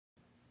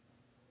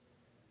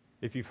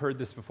If you've heard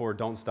this before,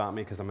 don't stop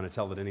me because I'm going to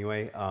tell it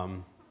anyway.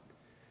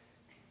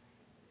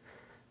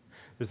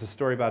 There's a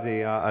story about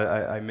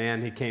a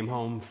man. He came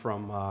home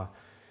from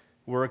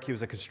work. He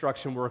was a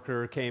construction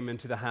worker, came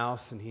into the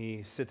house, and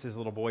he sits his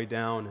little boy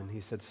down, and he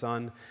said,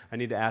 "Son, I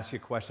need to ask you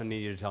a question. I need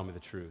you to tell me the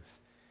truth.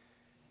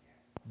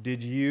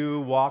 Did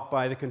you walk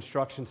by the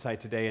construction site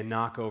today and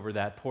knock over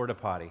that porta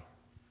potty?"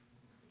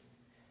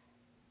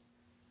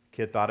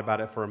 Kid thought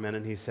about it for a minute,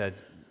 and he said,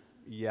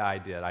 "Yeah, I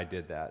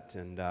did that."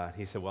 And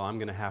he said, "Well, I'm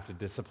going to have to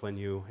discipline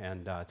you,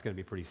 and it's going to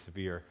be pretty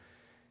severe."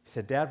 He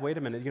said, "Dad, wait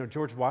a minute.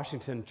 George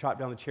Washington chopped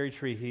down the cherry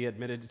tree. He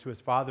admitted it to his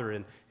father,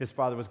 and his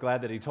father was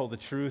glad that he told the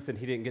truth, and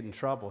he didn't get in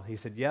trouble." He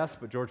said, "Yes,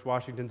 but George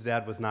Washington's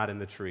dad was not in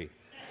the tree."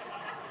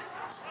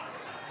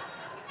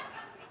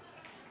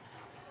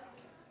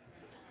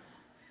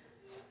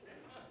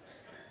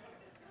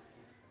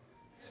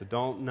 So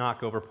don't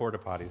knock over porta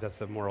potties. That's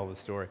the moral of the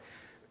story.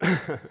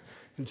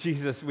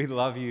 Jesus, we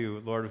love you.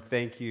 Lord,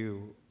 thank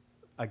you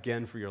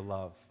again for your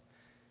love.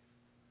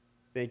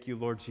 Thank you,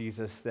 Lord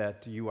Jesus,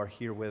 that you are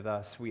here with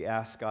us. We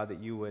ask, God, that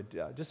you would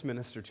just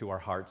minister to our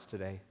hearts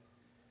today.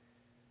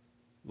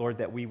 Lord,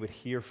 that we would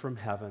hear from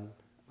heaven.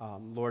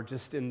 Lord,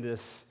 just in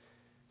this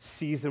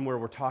season where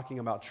we're talking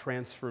about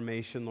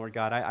transformation, Lord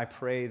God, I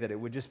pray that it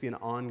would just be an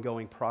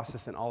ongoing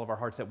process in all of our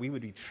hearts, that we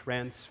would be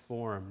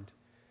transformed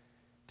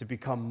to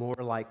become more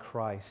like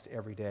Christ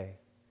every day.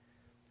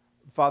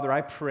 Father,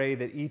 I pray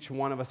that each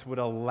one of us would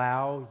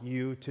allow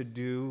you to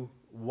do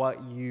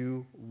what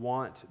you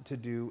want to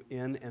do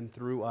in and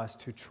through us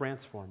to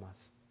transform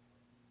us.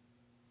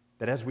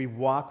 That as we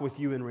walk with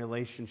you in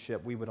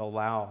relationship, we would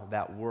allow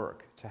that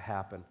work to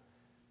happen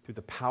through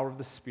the power of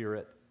the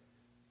Spirit,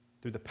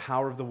 through the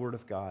power of the Word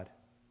of God.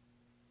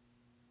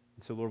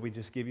 And so, Lord, we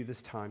just give you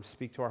this time.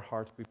 Speak to our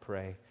hearts, we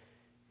pray.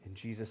 In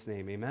Jesus'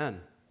 name,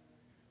 amen.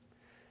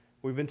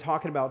 We've been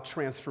talking about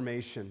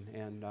transformation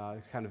and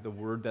kind of the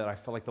word that I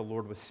felt like the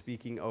Lord was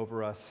speaking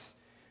over us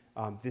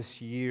this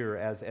year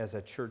as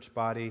a church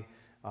body.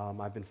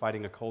 I've been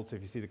fighting a cold, so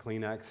if you see the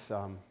Kleenex,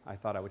 I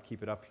thought I would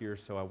keep it up here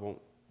so I won't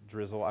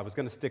drizzle. I was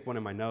going to stick one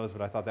in my nose,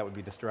 but I thought that would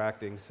be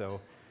distracting, so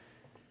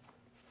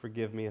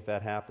forgive me if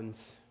that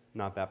happens.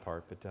 Not that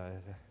part, but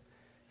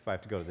if I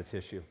have to go to the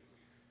tissue.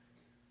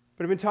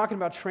 But I've been talking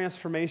about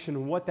transformation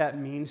and what that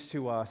means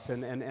to us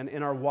and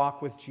in our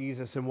walk with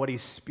Jesus and what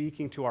he's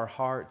speaking to our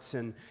hearts.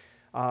 And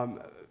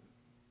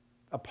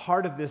a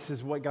part of this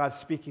is what God's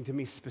speaking to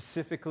me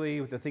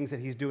specifically with the things that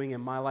he's doing in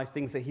my life,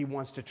 things that he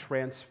wants to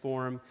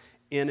transform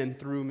in and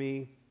through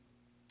me.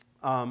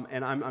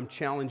 And I'm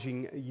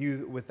challenging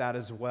you with that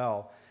as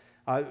well.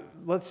 I'm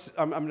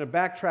going to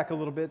backtrack a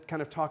little bit,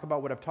 kind of talk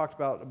about what I've talked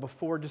about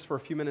before just for a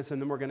few minutes,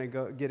 and then we're going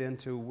to get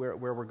into where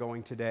we're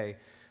going today.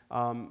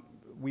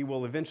 We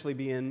will eventually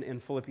be in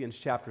Philippians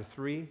chapter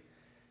 3.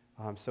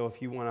 So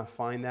if you want to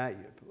find that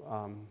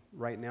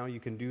right now, you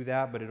can do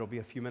that, but it'll be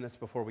a few minutes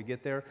before we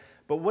get there.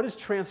 But what does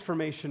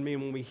transformation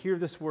mean when we hear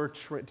this word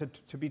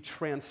to be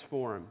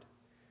transformed?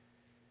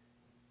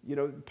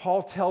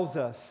 Paul tells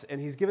us,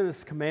 and he's given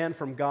this command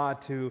from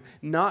God to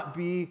not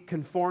be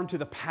conformed to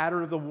the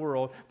pattern of the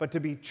world, but to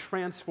be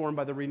transformed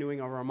by the renewing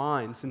of our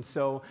minds. And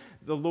so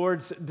the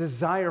Lord's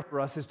desire for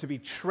us is to be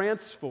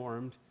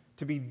transformed,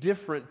 to be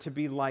different, to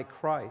be like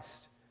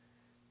Christ.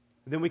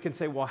 Then we can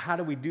say, well, how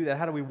do we do that?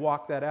 How do we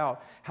walk that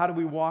out? How do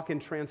we walk in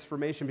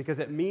transformation? Because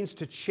it means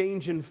to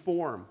change in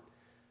form,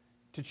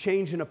 to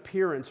change in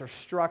appearance or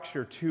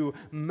structure, to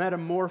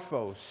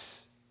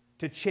metamorphose,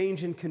 to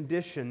change in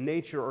condition,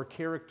 nature, or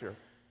character.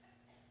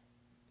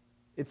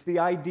 It's the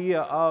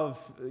idea of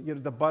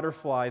the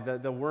butterfly,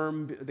 the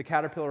worm, the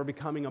caterpillar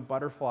becoming a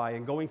butterfly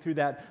and going through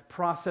that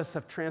process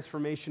of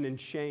transformation and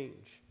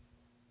change.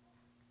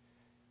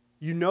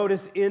 You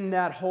notice in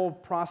that whole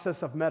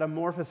process of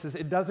metamorphosis,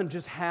 it doesn't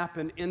just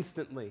happen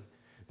instantly.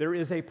 There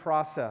is a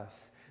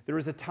process. There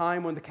is a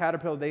time when the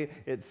caterpillar,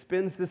 it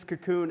spins this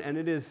cocoon and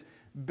it is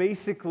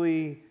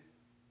basically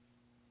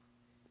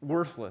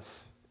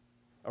worthless,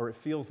 or it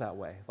feels that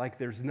way, like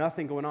there's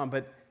nothing going on,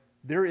 but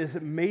there is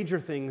major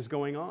things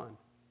going on.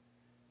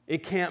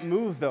 It can't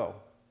move though.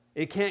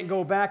 It can't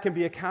go back and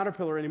be a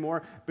caterpillar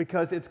anymore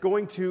because it's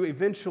going to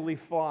eventually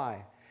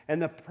fly. And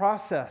the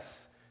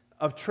process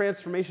of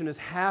transformation is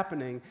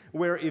happening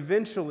where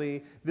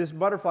eventually this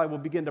butterfly will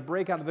begin to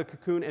break out of the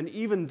cocoon, and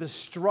even the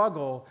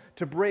struggle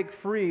to break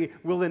free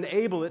will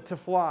enable it to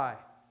fly.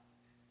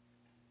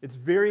 It's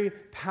very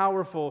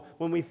powerful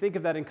when we think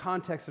of that in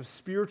context of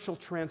spiritual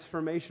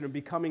transformation and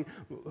becoming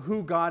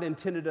who God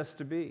intended us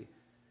to be.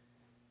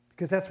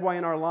 Because that's why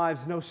in our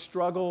lives, no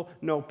struggle,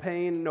 no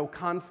pain, no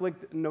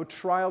conflict, no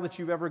trial that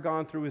you've ever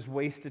gone through is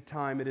wasted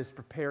time. It is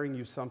preparing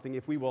you something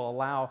if we will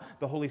allow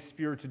the Holy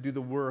Spirit to do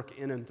the work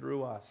in and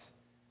through us.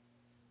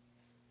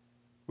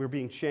 We're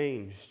being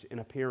changed in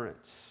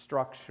appearance,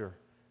 structure.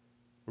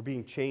 We're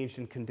being changed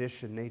in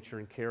condition, nature,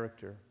 and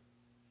character.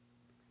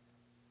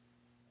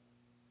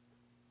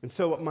 And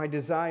so my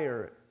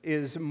desire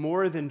is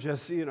more than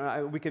just,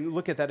 we can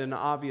look at that in an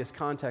obvious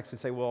context and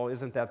say, well,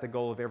 isn't that the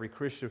goal of every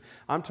Christian?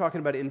 I'm talking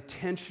about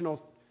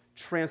intentional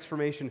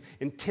transformation,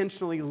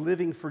 intentionally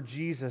living for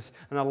Jesus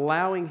and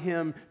allowing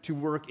Him to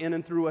work in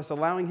and through us,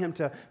 allowing Him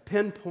to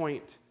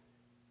pinpoint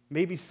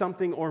maybe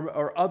something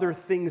or other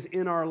things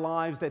in our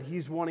lives that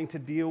He's wanting to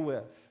deal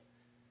with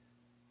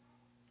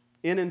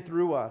in and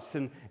through us.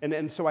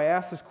 And so I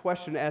ask this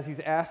question as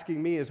He's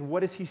asking me is,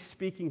 what is He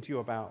speaking to you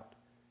about?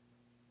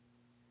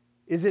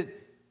 Is it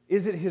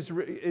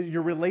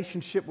your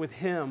relationship with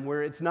Him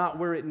where it's not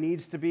where it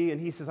needs to be? And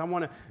He says, I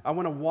want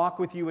to walk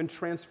with you and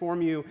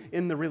transform you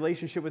in the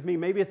relationship with me.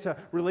 Maybe it's a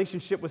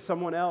relationship with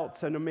someone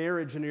else, and a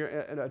marriage and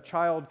a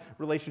child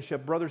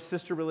relationship,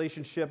 brother-sister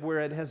relationship where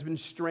it has been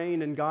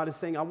strained, and God is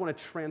saying, I want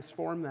to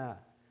transform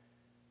that.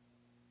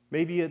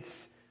 Maybe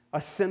it's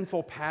a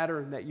sinful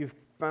pattern that you've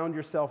found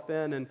yourself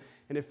in, and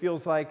it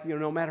feels like,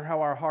 no matter how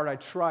hard I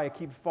try, I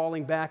keep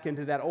falling back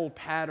into that old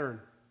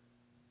pattern.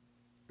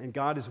 And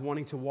God is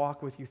wanting to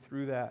walk with you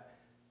through that.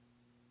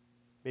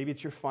 Maybe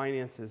it's your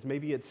finances.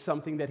 Maybe it's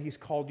something that He's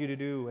called you to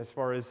do as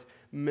far as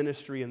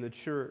ministry in the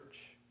church.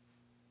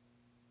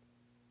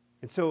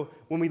 And so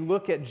when we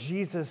look at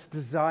Jesus'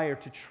 desire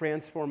to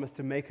transform us,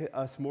 to make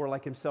us more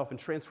like Himself and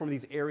transform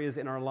these areas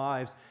in our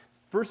lives,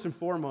 first and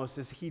foremost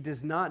is He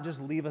does not just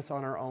leave us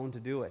on our own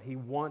to do it. He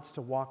wants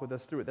to walk with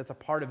us through it. That's a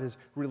part of His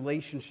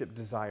relationship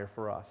desire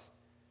for us.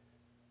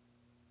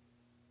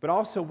 But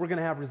also, we're going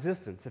to have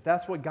resistance. If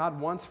that's what God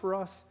wants for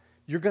us,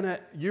 you're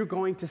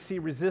going to see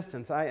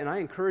resistance. I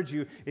encourage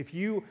you, if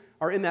you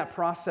are in that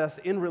process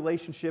in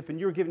relationship and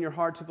you're giving your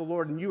heart to the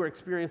Lord and you are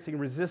experiencing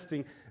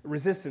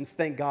resistance,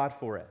 thank God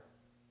for it.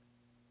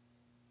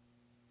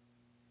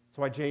 That's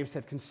why James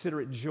said,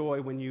 consider it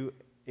joy when you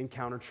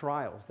encounter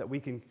trials, that we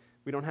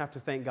don't have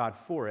to thank God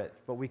for it,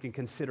 but we can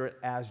consider it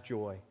as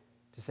joy,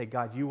 to say,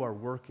 God, you are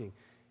working.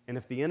 And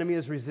if the enemy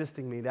is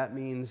resisting me, that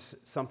means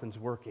something's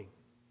working.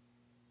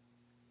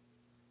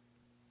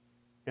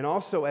 And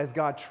also, as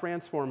God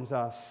transforms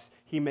us,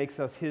 He makes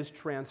us His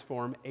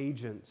transform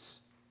agents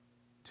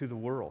to the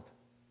world.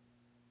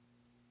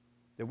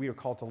 That we are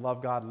called to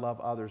love God, love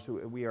others.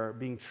 We are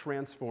being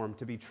transformed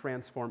to be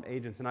transform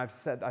agents. And I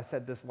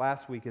said this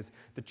last week, is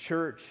the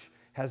church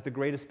has the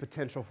greatest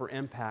potential for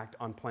impact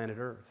on planet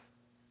Earth.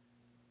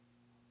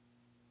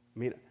 I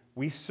mean,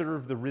 we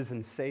serve the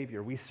risen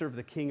Savior. We serve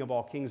the King of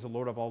all kings, the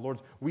Lord of all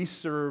lords. We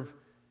serve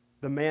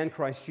the man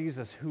Christ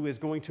Jesus, who is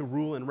going to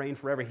rule and reign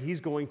forever. He's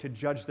going to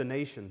judge the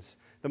nations.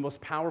 The most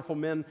powerful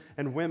men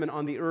and women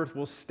on the earth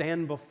will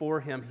stand before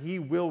Him. He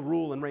will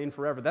rule and reign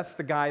forever. That's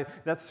the guy,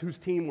 that's whose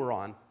team we're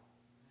on.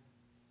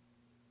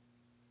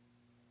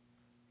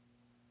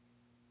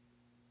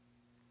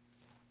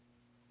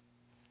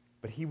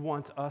 But He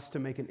wants us to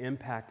make an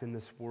impact in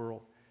this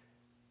world.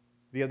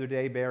 The other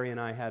day, Barry and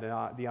I had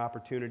the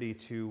opportunity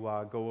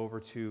to go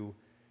over to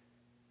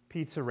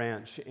Pizza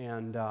Ranch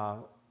and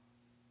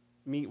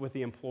meet with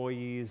the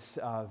employees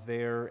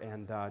there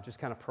and just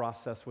kind of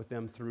process with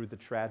them through the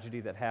tragedy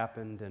that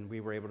happened. And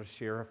we were able to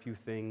share a few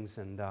things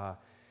and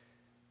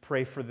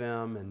pray for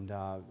them. And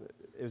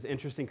it was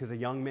interesting because a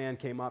young man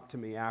came up to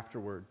me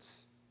afterwards.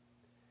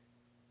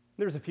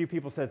 There was a few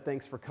people said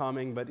thanks for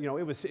coming, but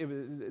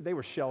they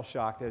were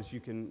shell-shocked, as you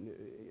can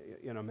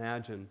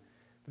imagine.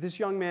 But this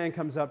young man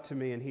comes up to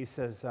me and he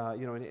says,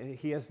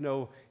 he has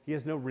no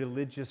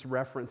religious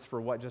reference for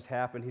what just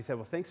happened. He said,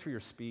 well, thanks for your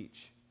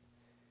speech.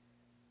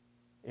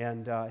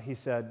 And he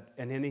said,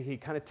 and then he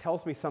kind of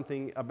tells me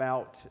something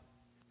about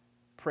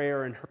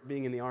prayer and her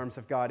being in the arms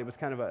of God. It was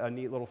kind of a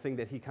neat little thing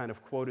that he kind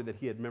of quoted that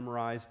he had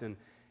memorized. And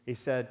he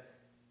said,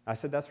 I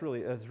said, that's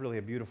really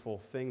a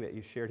beautiful thing that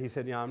you shared. He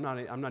said, yeah, I'm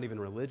not even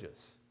religious.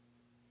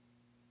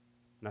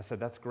 And I said,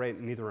 that's great,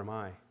 and neither am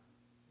I.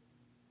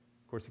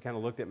 Of course, he kind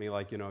of looked at me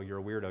like, you're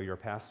a weirdo, you're a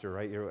pastor,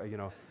 right?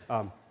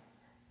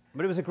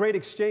 But it was a great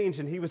exchange,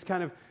 and he was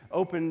kind of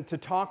open to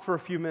talk for a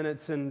few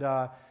minutes, and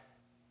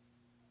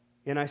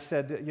I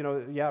said,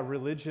 yeah,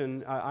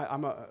 religion, I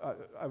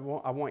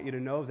want you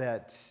to know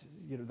that,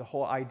 the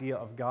whole idea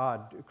of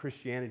God,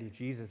 Christianity,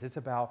 Jesus, it's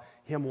about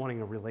Him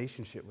wanting a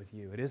relationship with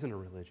you. It isn't a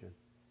religion.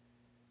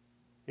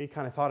 And he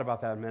kind of thought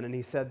about that a minute, and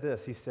he said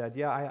this. He said,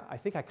 yeah, I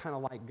think I kind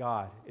of like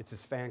God. It's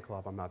His fan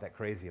club I'm not that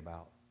crazy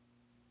about.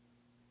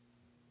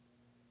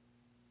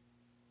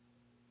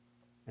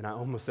 And I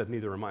almost said,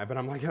 neither am I, but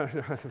I'm like,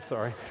 I'm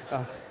sorry.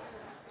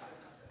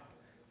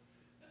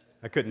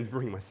 I couldn't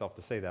bring myself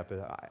to say that,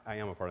 but I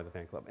am a part of the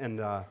fan club. And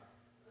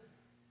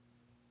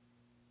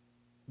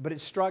but it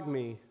struck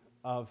me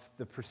of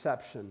the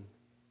perception,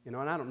 and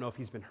I don't know if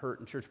he's been hurt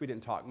in church. We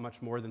didn't talk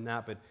much more than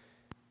that, but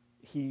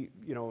he,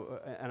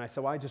 and I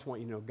said, well, I just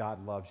want you to know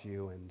God loves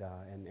you,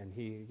 and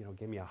he,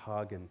 gave me a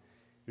hug, and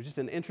it was just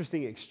an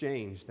interesting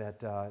exchange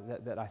that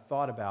I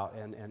thought about,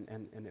 and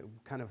it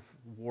kind of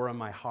wore on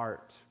my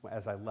heart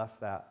as I left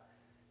that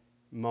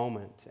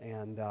moment,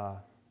 and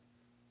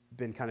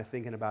been kind of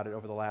thinking about it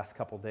over the last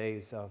couple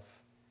days of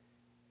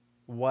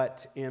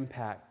what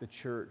impact the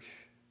church,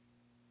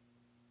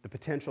 the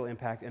potential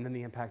impact, and then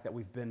the impact that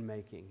we've been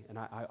making. And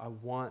I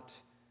want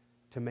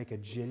to make a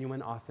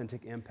genuine,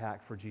 authentic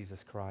impact for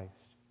Jesus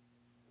Christ.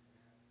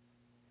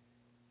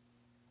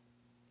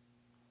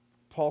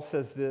 Paul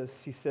says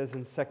this, he says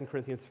in 2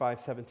 Corinthians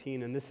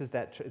 5:17, and this is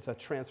it's a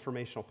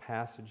transformational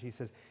passage. He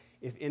says,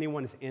 if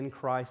anyone is in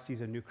Christ,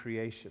 he's a new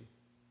creation.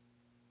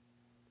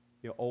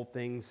 Old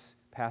things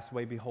pass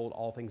away, behold,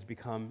 all things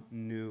become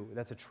new.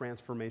 That's a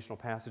transformational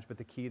passage, but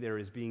the key there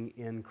is being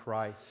in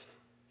Christ.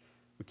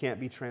 We can't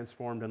be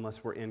transformed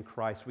unless we're in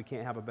Christ. We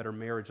can't have a better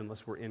marriage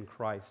unless we're in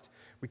Christ.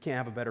 We can't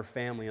have a better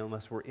family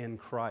unless we're in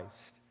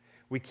Christ.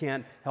 We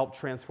can't help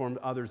transform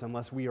others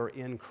unless we are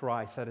in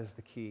Christ. That is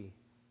the key.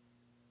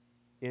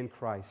 In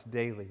Christ,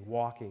 daily,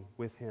 walking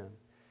with Him.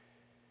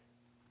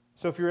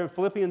 So if you're in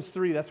Philippians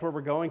 3, that's where we're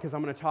going, because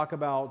I'm going to talk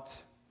about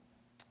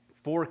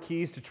 4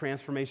 keys to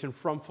transformation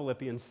from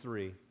Philippians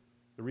 3.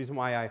 The reason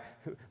why I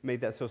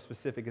made that so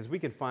specific is we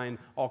can find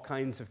all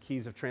kinds of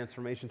keys of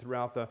transformation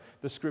throughout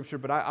the Scripture,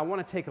 but I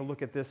want to take a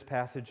look at this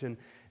passage, and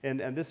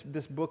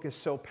this book is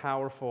so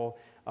powerful,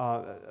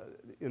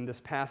 and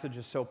this passage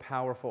is so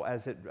powerful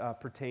as it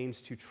pertains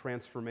to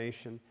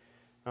transformation.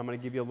 I'm going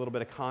to give you a little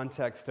bit of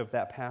context of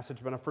that passage,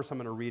 but first I'm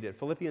going to read it.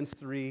 Philippians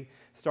 3,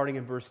 starting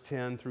in verse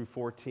 10 through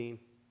 14.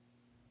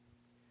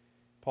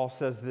 Paul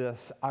says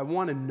this, I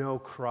want to know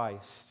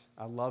Christ.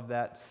 I love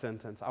that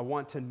sentence. I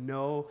want to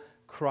know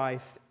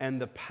Christ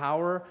and the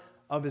power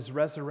of His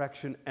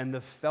resurrection and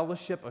the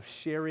fellowship of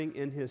sharing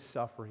in His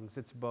sufferings.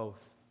 It's both.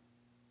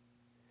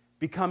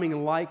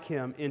 Becoming like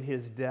Him in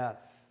His death.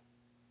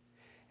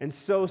 And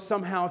so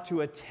somehow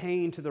to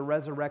attain to the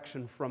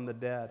resurrection from the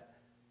dead.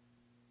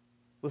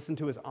 Listen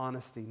to his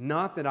honesty.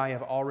 Not that I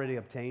have already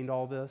obtained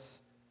all this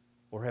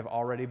or have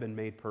already been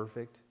made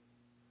perfect,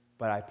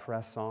 but I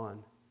press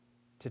on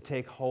to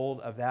take hold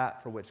of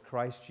that for which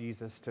Christ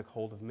Jesus took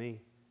hold of me.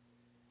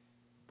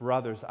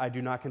 Brothers, I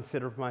do not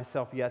consider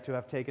myself yet to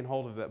have taken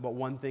hold of it, but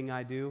one thing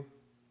I do,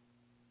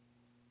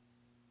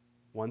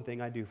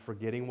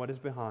 forgetting what is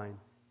behind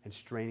and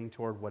straining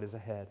toward what is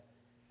ahead.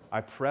 I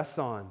press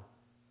on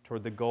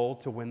toward the goal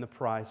to win the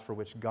prize for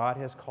which God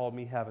has called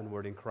me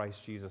heavenward in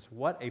Christ Jesus.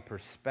 What a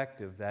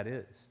perspective that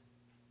is.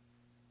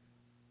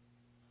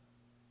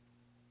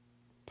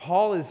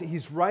 Paul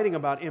he's writing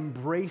about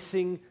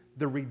embracing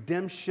the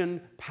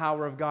redemption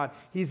power of God.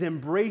 He's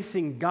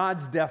embracing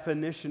God's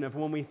definition of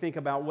when we think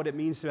about what it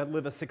means to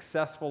live a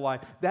successful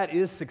life. That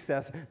is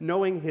success,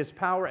 knowing His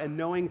power and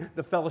knowing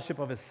the fellowship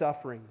of His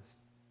sufferings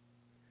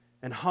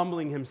and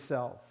humbling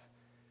himself.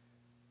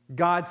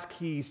 God's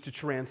keys to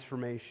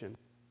transformation.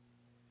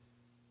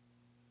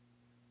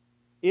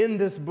 In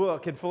this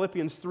book, in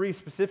Philippians 3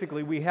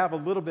 specifically, we have a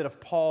little bit of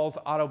Paul's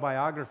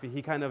autobiography.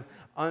 He kind of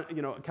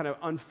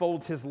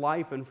unfolds his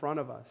life in front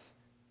of us.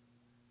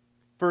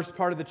 First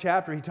part of the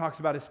chapter, he talks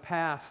about his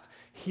past.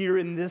 Here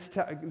in this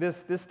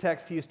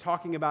text, he is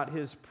talking about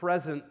his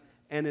present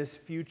and his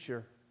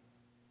future.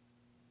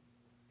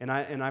 And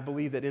I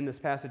believe that in this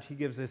passage, he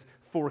gives us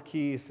 4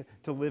 keys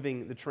to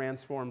living the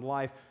transformed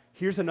life.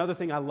 Here's another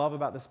thing I love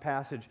about this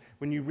passage.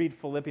 When you read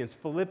Philippians,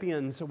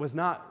 Philippians was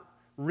not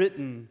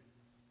written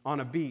on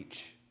a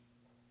beach,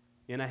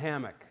 in a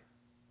hammock.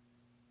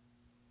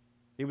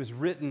 It was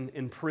written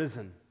in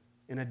prison,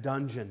 in a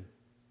dungeon.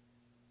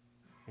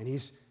 And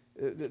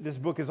this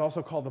book is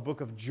also called the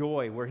Book of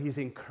Joy, where he's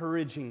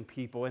encouraging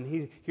people.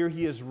 And here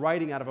he is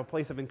writing out of a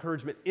place of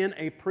encouragement in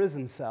a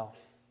prison cell.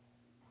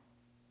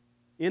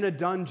 In a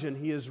dungeon,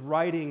 he is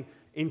writing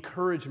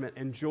encouragement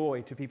and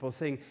joy to people,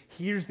 saying,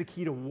 here's the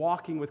key to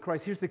walking with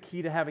Christ. Here's the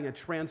key to having a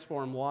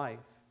transformed life.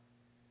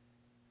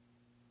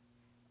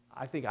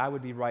 I think I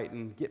would be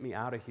writing, get me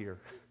out of here.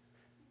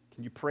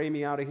 Can you pray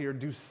me out of here?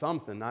 Do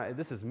something.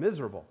 This is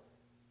miserable.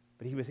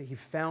 But he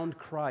found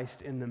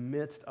Christ in the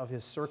midst of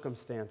his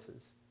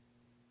circumstances.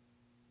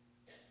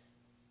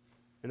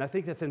 And I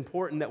think that's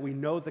important that we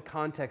know the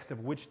context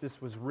of which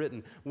this was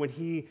written. When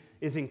he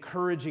is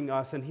encouraging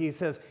us and he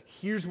says,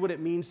 here's what it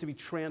means to be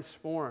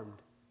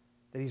transformed.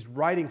 That he's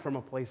writing from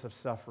a place of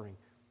suffering.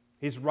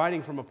 He's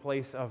writing from a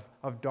place of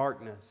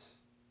darkness.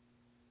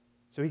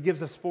 So he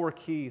gives us 4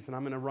 keys, and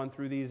I'm going to run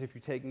through these. If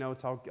you take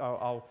notes,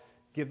 I'll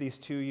give these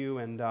to you,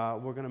 and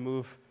we're going to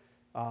move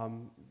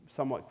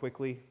somewhat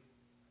quickly.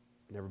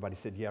 And everybody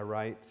said, yeah,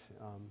 right.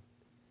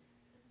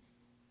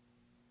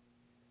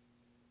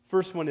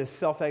 First one is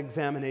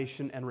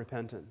self-examination and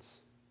repentance.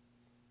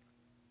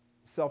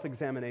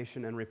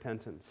 Self-examination and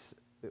repentance,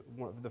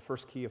 the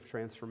first key of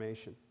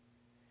transformation.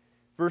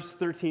 Verse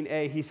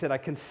 13a, he said, I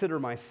consider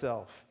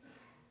myself.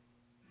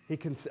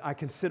 I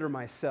consider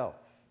myself.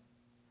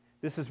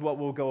 This is what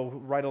will go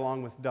right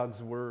along with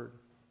Doug's word.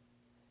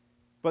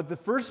 But the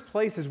first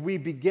place is we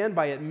begin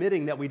by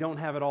admitting that we don't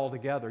have it all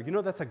together. You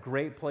know, that's a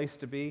great place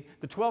to be.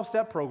 The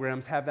 12-step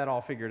programs have that all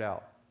figured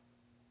out.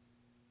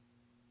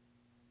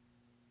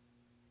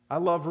 I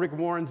love Rick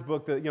Warren's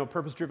book,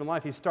 Purpose-Driven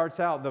Life. He starts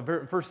out,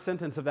 the first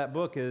sentence of that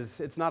book is,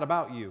 it's not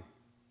about you.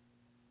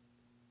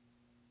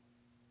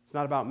 It's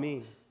not about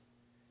me.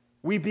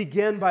 We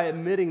begin by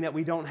admitting that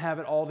we don't have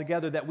it all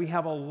together, that we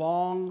have a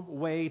long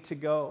way to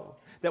go,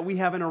 that we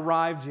haven't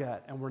arrived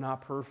yet, and we're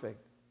not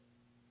perfect.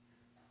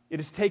 It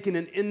has taken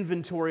an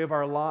inventory of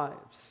our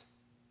lives.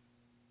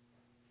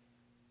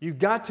 You've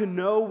got to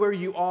know where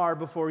you are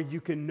before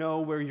you can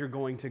know where you're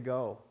going to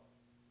go.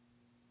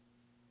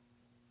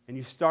 And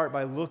you start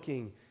by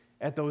looking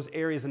at those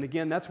areas. And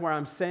again, that's where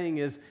I'm saying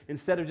is,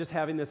 instead of just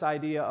having this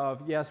idea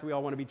of, yes, we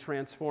all want to be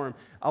transformed,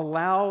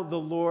 allow the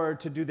Lord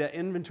to do that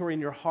inventory in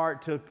your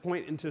heart, to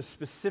point into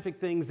specific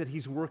things that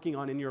He's working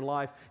on in your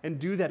life, and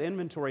do that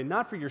inventory,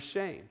 not for your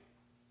shame,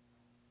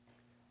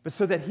 but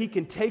so that He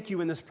can take you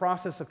in this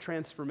process of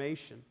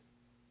transformation.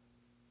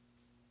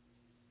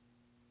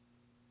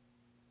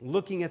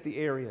 Looking at the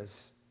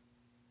areas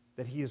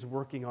that He is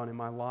working on in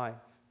my life.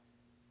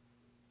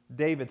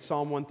 David,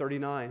 Psalm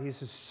 139, he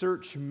says,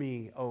 "Search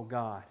me, O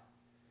God.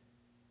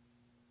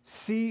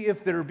 See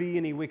if there be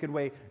any wicked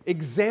way.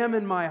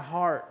 Examine my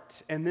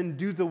heart, and then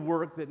do the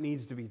work that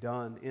needs to be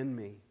done in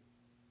me."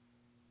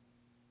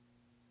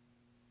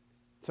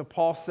 So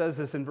Paul says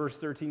this in verse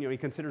 13. He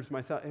considers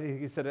myself.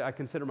 He said, "I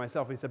consider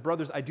myself." He said,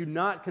 "Brothers, I do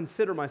not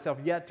consider myself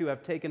yet to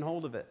have taken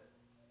hold of it."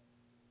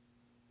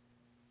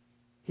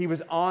 He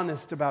was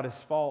honest about his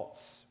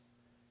faults.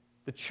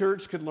 The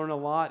church could learn a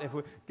lot if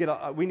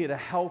we need a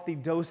healthy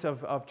dose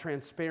of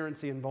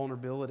transparency and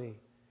vulnerability.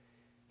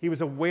 He was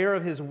aware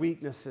of his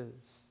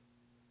weaknesses.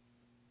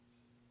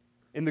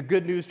 In the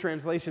Good News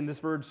translation, this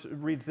verse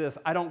reads this: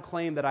 "I don't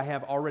claim that I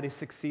have already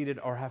succeeded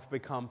or have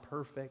become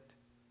perfect."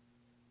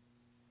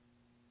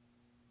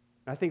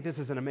 I think this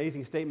is an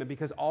amazing statement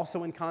because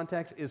also in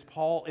context is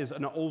Paul is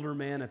an older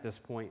man at this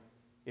point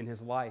in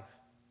his life.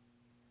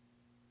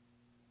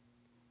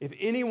 If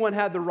anyone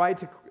had the right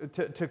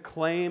to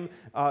claim,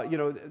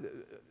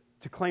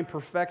 to claim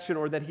perfection,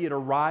 or that he had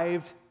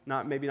arrived,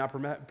 maybe not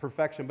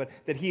perfection, but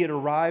that he had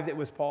arrived, it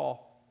was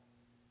Paul.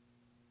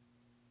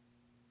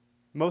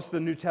 Most of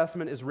the New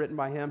Testament is written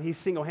by him. He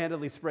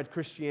single-handedly spread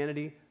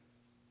Christianity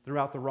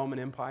throughout the Roman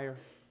Empire.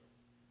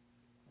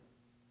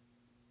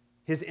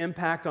 His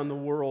impact on the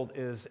world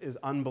is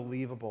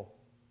unbelievable.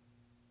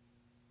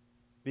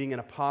 Being an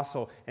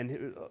apostle,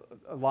 and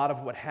a lot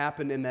of what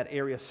happened in that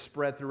area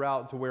spread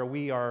throughout to where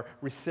we are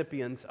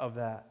recipients of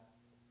that.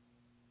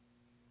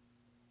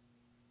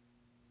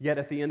 Yet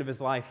at the end of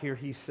his life, here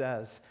he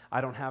says,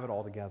 "I don't have it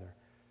all together.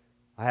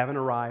 I haven't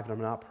arrived.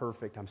 I'm not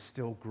perfect. I'm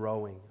still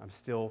growing. I'm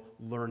still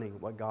learning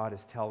what God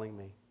is telling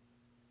me."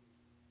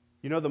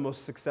 You know, the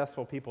most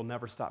successful people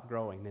never stop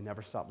growing. They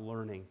never stop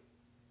learning.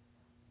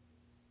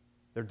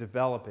 They're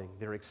developing.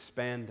 They're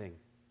expanding.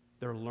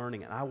 They're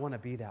learning. And I want to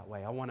be that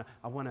way. I want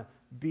to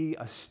be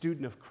a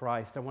student of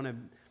Christ. I want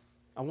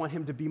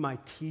Him to be my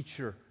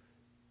teacher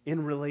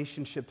in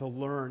relationship to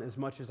learn as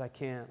much as I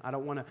can. I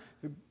don't want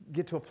to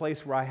get to a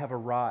place where I have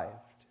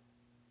arrived.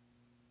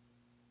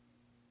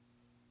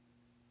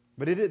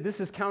 But this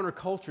is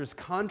counterculture. It's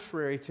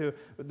contrary to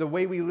the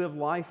way we live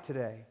life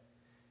today.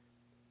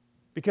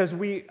 Because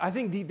I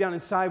think deep down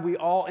inside, we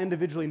all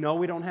individually know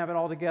we don't have it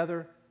all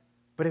together.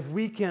 But if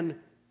we can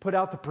put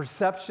out the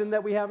perception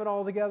that we have it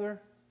all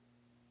together,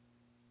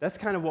 that's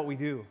kind of what we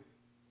do.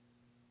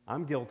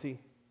 I'm guilty.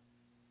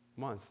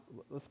 Come on,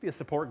 let's be a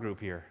support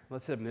group here.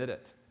 Let's admit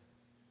it.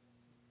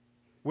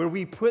 Where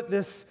we put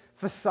this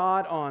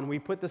facade on, we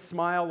put the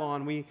smile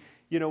on, we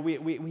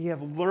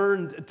have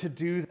learned to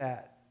do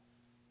that.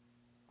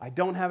 I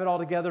don't have it all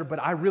together, but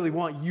I really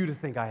want you to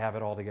think I have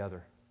it all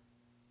together.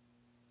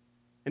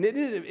 And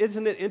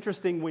isn't it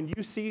interesting when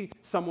you see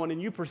someone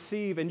and you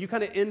perceive and you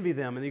kind of envy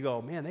them and you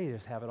go, "Man, they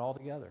just have it all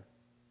together."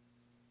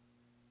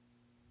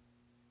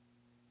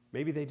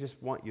 Maybe they just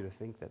want you to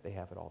think that they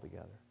have it all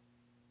together.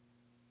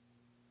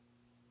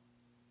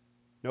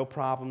 No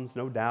problems,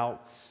 no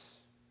doubts.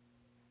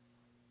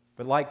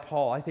 But like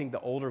Paul, I think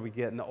the older we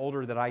get, and the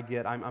older that I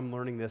get, I'm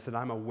learning this, that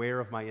I'm aware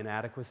of my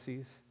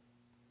inadequacies,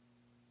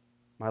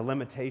 my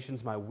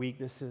limitations, my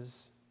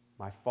weaknesses,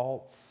 my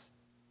faults.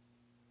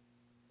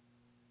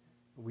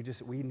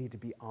 We need to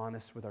be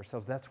honest with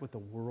ourselves. That's what the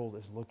world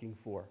is looking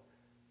for.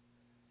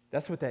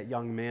 That's what that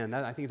young man,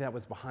 I think that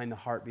was behind the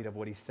heartbeat of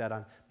what he said.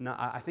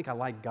 I think I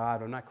like God,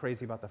 but I'm not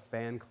crazy about the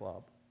fan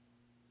club.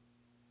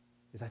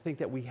 I think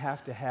that we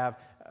have to have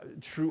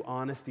true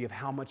honesty of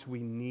how much we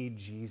need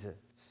Jesus.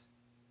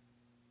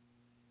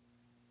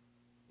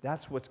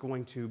 That's what's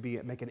going to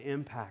make an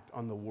impact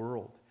on the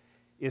world,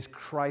 is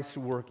Christ's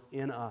work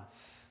in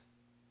us.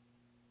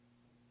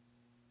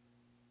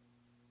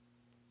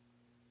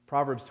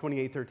 Proverbs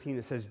 28:13,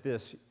 it says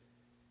this: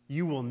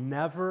 "You will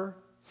never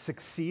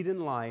succeed in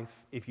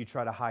life if you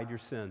try to hide your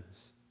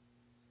sins.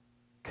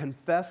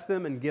 Confess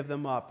them and give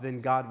them up,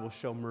 then God will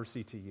show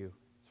mercy to you."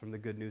 It's from the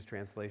Good News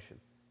translation.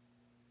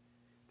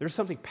 There's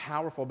something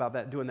powerful about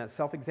that, doing that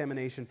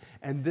self-examination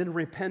and then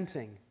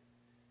repenting.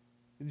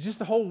 Just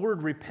the whole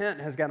word repent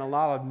has gotten a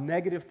lot of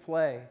negative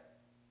play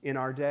in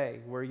our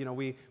day, where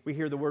we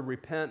hear the word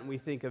repent and we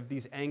think of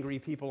these angry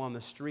people on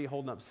the street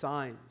holding up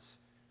signs.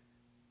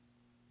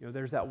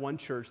 There's that one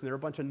church and they're a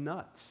bunch of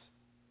nuts.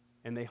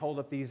 And they hold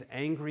up these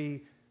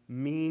angry,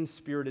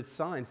 mean-spirited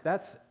signs.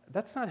 That's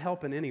not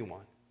helping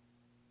anyone.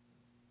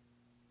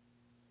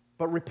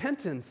 But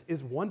repentance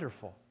is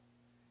wonderful.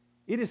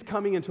 It is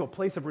coming into a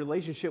place of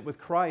relationship with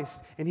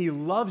Christ, and He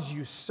loves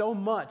you so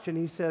much, and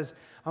He says,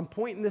 "I'm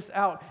pointing this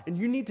out, and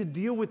you need to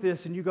deal with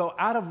this." And you go,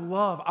 "Out of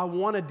love, I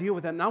want to deal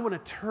with that, and I want to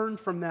turn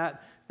from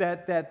that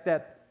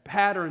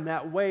pattern,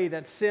 that way,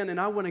 that sin, and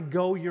I want to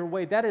go your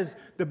way. That is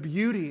the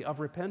beauty of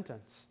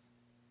repentance.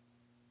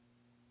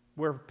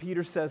 Where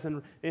Peter says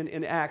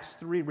in Acts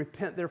 3,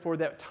 repent therefore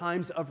that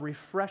times of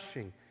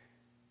refreshing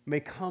may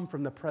come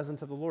from the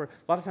presence of the Lord.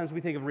 A lot of times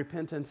we think of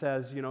repentance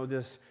as,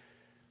 this,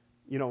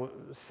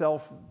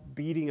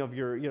 self-beating of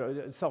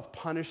your,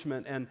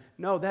 self-punishment. And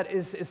no, that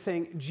is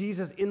saying,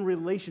 Jesus, in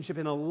relationship,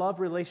 in a love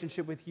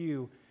relationship with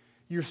you,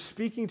 you're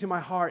speaking to my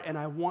heart, and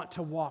I want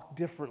to walk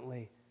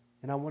differently.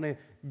 And I want to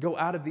go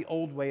out of the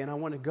old way, and I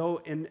want to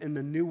go in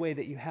the new way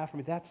that you have for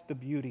me. That's the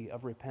beauty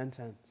of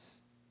repentance.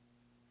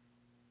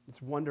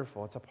 It's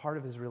wonderful. It's a part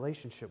of his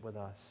relationship with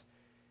us.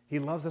 He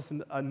loves us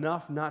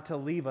enough not to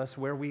leave us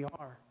where we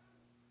are.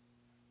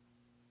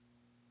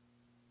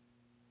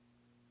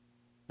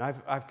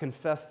 I've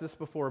confessed this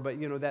before, but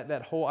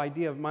that whole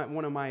idea of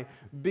one of my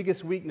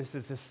biggest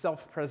weaknesses is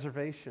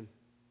self-preservation.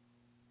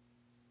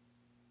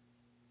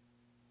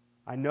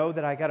 I know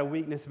that I got a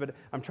weakness, but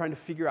I'm trying to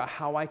figure out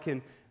how I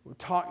can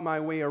talk my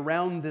way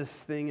around this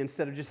thing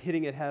instead of just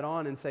hitting it head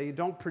on and say,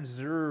 don't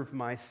preserve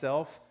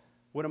myself.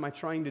 What am I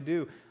trying to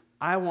do?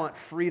 I want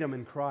freedom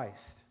in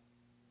Christ.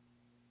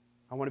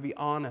 I want to be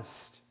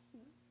honest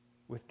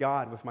with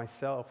God, with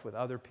myself, with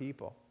other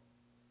people.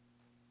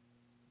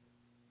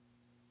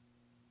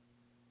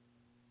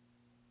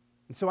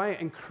 And so I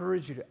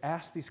encourage you to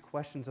ask these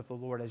questions of the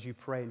Lord as you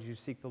pray and as you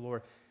seek the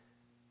Lord.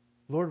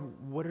 Lord,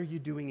 what are you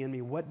doing in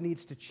me? What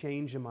needs to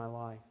change in my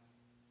life?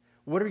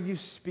 What are you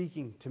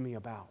speaking to me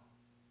about?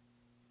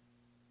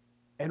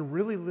 And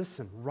really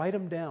listen, write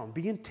them down.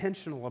 Be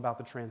intentional about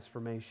the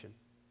transformation.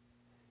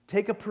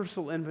 Take a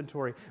personal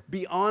inventory.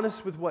 Be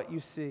honest with what you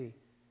see.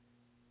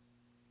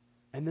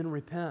 And then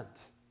repent.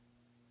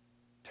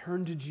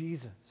 Turn to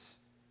Jesus.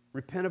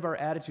 Repent of our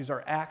attitudes,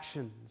 our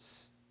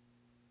actions.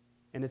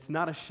 And it's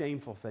not a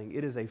shameful thing.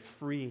 It is a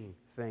freeing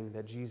thing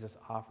that Jesus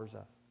offers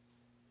us.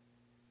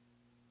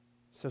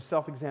 So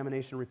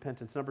self-examination,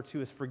 repentance. Number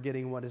 2 is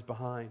forgetting what is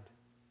behind.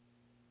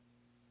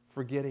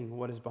 Forgetting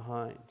what is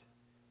behind.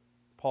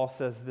 Paul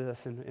says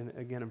this,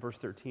 again in verse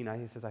 13,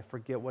 he says, I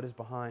forget what is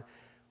behind.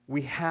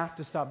 We have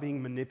to stop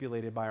being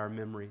manipulated by our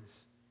memories.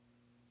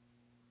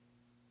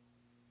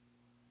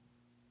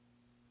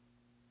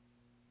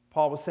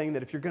 Paul was saying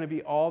that if you're going to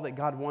be all that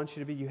God wants you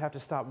to be, you have to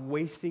stop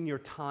wasting your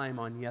time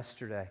on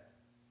yesterday.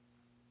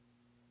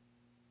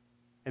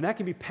 And that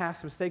can be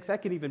past mistakes.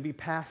 That can even be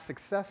past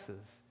successes.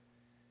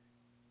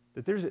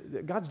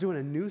 That God's doing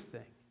a new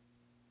thing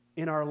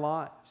in our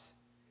lives.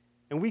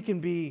 And we can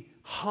be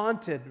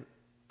haunted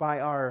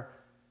by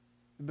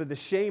the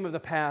shame of the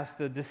past,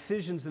 the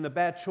decisions and the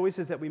bad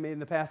choices that we made in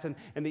the past, and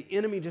the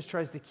enemy just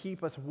tries to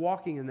keep us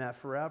walking in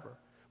that forever.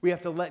 We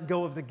have to let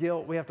go of the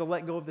guilt. We have to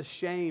let go of the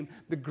shame,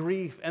 the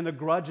grief, and the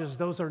grudges.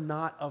 Those are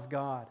not of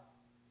God.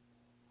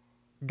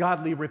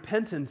 Godly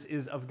repentance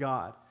is of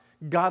God.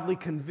 Godly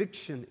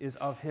conviction is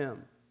of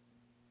Him.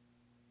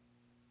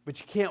 But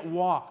you can't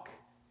walk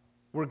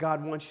where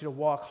God wants you to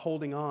walk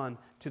holding on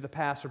to the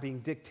past or being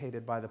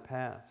dictated by the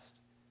past.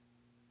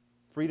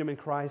 Freedom in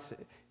Christ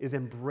is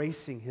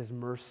embracing His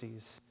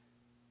mercies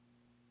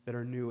that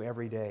are new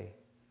every day.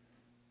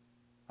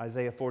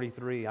 Isaiah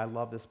 43, I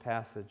love this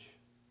passage.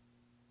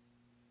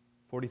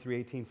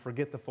 43:18,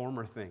 forget the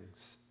former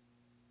things.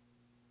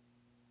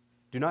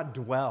 Do not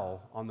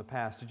dwell on the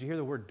past. Did you hear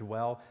the word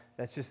dwell?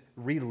 That's just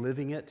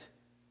reliving it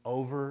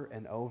over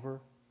and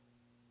over.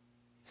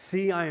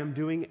 See, I am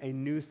doing a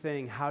new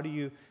thing. How do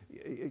you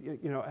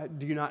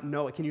not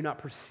know it? Can you not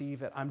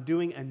perceive it? I'm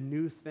doing a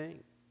new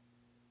thing.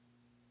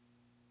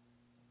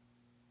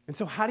 And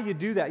so how do you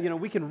do that?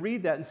 We can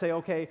read that and say,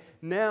 okay,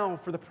 now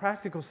for the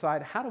practical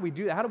side, how do we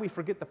do that? How do we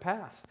forget the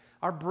past?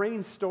 Our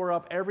brains store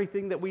up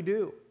everything that we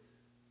do.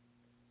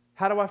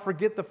 How do I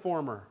forget the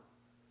former?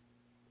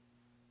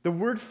 The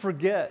word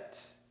forget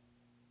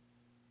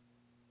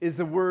is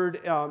the word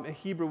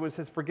Hebrew when it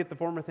says forget the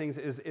former things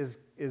is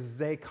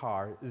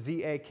zakar,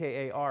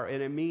 Z-A-K-A-R,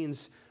 and it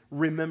means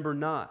remember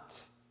not.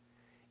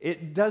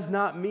 It does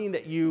not mean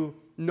that you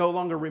no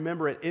longer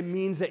remember it. It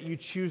means that you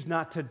choose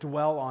not to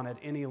dwell on it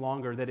any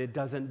longer, that it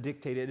doesn't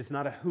dictate it. It's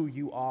not a who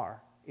you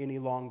are any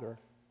longer.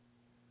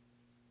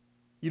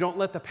 You don't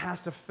let the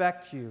past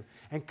affect you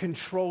and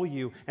control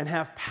you and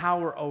have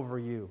power over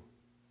you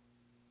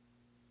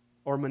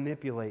or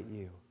manipulate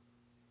you.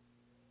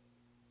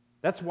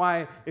 That's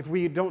why if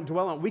we don't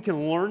dwell on it, we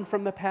can learn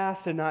from the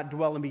past and not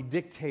dwell and be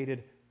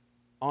dictated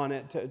on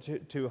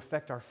it to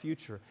affect our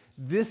future.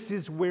 This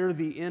is where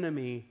the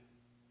enemy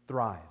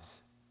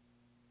thrives.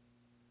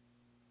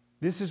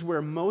 This is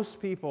where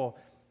most people,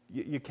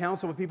 you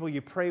counsel with people,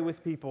 you pray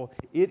with people.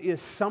 It is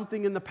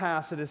something in the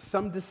past. It is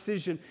some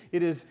decision.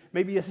 It is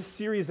maybe a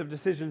series of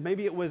decisions.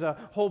 Maybe it was a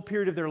whole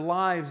period of their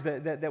lives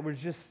that was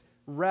just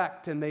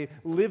wrecked, and they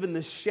live in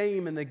the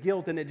shame and the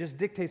guilt, and it just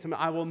dictates them.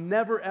 I will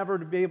never, ever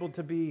be able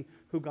to be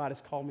who God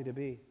has called me to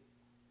be.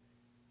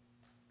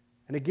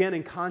 And again,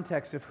 in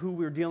context of who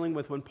we're dealing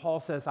with, when Paul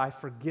says, I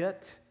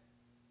forget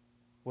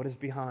what is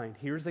behind.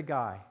 Here's a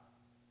guy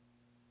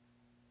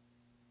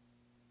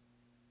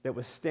that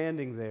was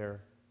standing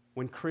there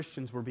when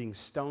Christians were being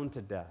stoned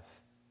to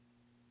death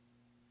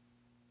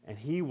and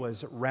he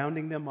was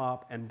rounding them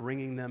up and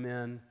bringing them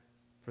in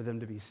for them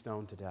to be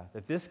stoned to death.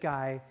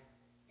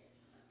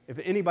 If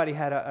anybody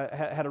had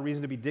a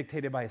reason to be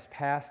dictated by his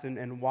past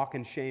and walk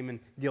in shame and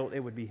guilt,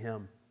 it would be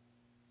him.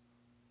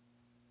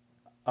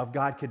 Of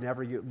God could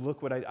never,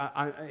 look what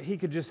he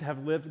could just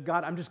have lived,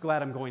 God, I'm just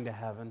glad I'm going to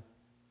heaven.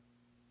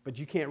 But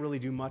you can't really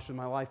do much in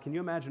my life. Can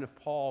you imagine if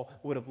Paul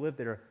would have lived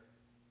there?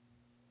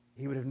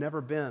 He would have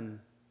never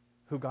been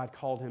who God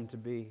called him to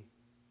be.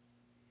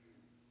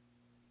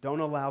 Don't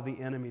allow the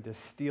enemy to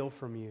steal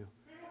from you.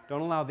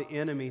 Don't allow the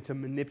enemy to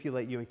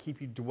manipulate you and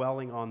keep you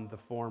dwelling on the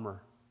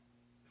former.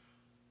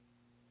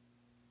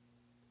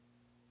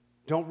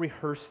 Don't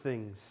rehearse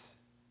things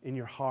in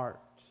your heart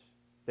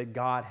that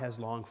God has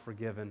long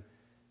forgiven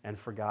and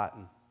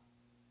forgotten.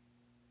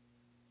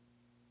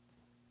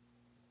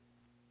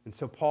 And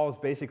so Paul is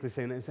basically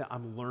saying,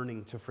 I'm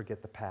learning to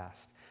forget the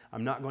past.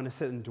 I'm not going to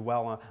sit and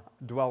dwell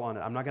on it.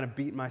 I'm not going to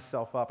beat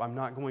myself up. I'm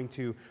not going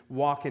to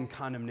walk in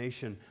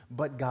condemnation,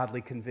 but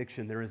godly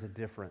conviction. There is a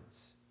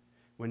difference.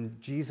 When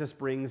Jesus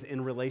brings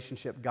in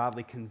relationship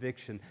godly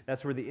conviction,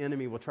 that's where the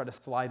enemy will try to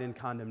slide in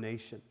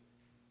condemnation.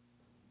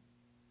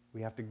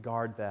 We have to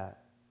guard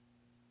that.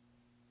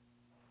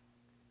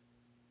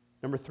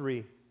 Number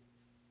 3,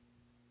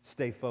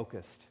 stay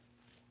focused.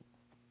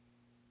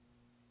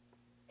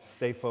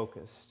 Stay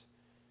focused.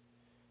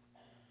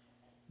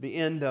 The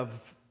end of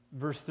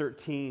verse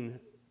 13,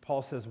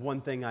 Paul says,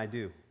 one thing I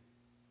do.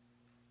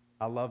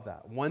 I love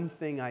that. One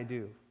thing I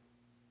do.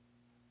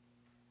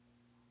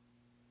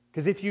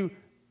 Because if you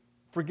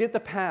forget the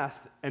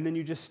past and then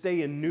you just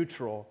stay in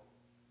neutral,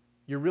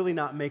 you're really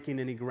not making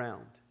any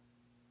ground.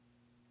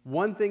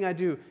 One thing I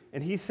do.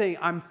 And he's saying,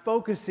 I'm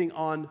focusing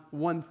on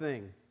one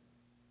thing.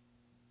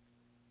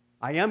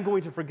 I am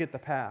going to forget the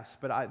past,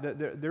 but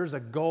there's a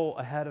goal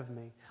ahead of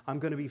me. I'm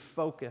going to be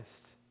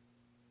focused.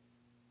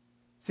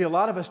 See, a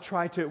lot of us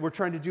we're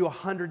trying to do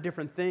 100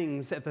 different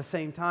things at the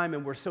same time,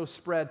 and we're so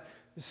spread,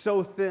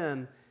 so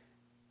thin.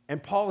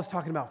 And Paul is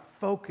talking about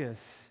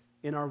focus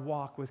in our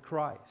walk with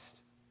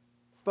Christ.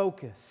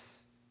 Focus.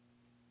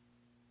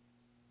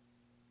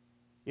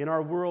 In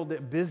our world,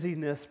 that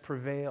busyness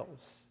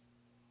prevails.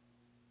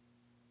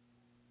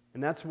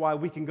 And that's why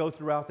we can go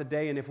throughout the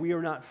day, and if we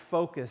are not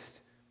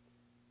focused,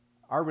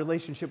 our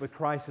relationship with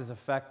Christ is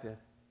affected.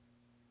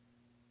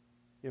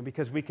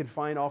 Because we can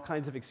find all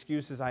kinds of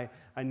excuses. I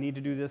need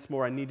to do this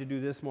more. I need to do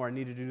this more. I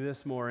need to do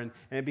this more. And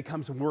it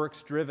becomes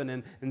works-driven.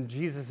 And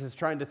Jesus is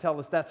trying to tell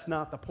us that's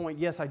not the point.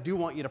 Yes, I do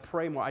want you to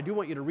pray more. I do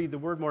want you to read the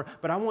Word more.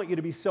 But I want you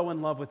to be so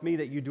in love with me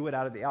that you do it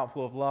out of the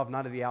outflow of love, not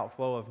out of the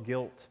outflow of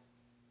guilt.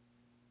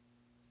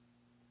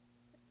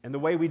 And the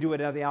way we do it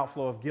out of the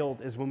outflow of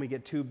guilt is when we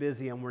get too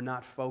busy and we're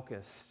not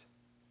focused.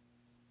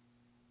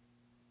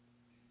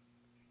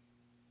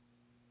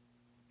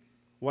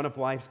 One of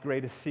life's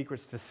greatest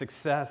secrets to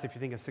success, if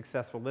you think of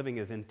successful living,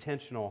 is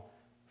intentional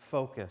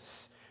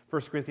focus. 1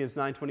 Corinthians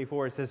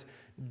 9:24, it says,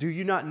 do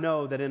you not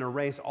know that in a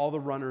race all the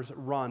runners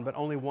run, but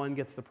only one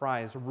gets the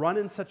prize? Run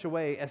in such a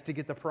way as to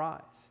get the prize.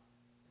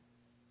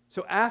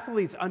 So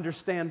athletes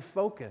understand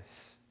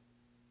focus.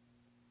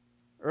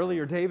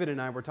 Earlier, David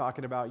and I were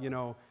talking about,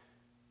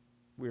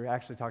 we were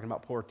actually talking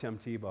about poor Tim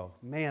Tebow.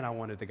 Man, I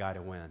wanted the guy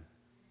to win.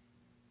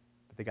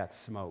 But they got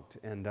smoked.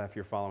 And if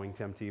you're following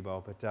Tim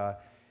Tebow,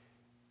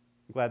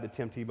 I'm glad that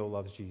Tim Tebow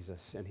loves Jesus,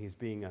 and he's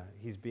being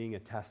a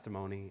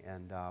testimony,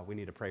 and we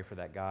need to pray for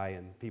that guy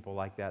and people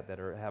like that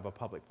have a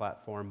public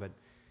platform.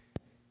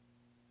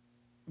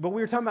 But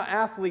we were talking about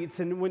athletes,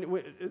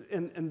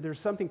 and there's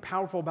something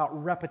powerful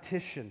about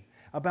repetition,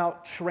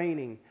 about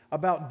training,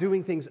 about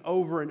doing things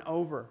over and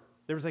over.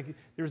 There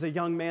was a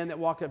young man that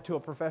walked up to a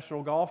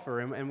professional golfer,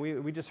 and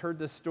we just heard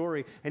this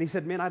story, and he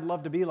said, man, I'd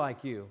love to be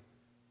like you.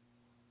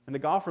 And the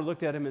golfer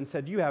looked at him and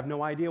said, you have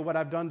no idea what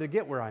I've done to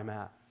get where I'm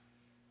at.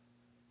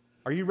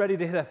 Are you ready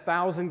to hit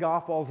 1,000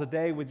 golf balls a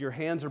day with your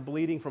hands are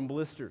bleeding from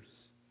blisters?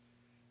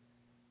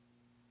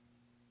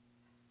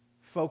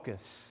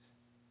 Focus,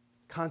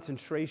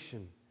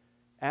 concentration.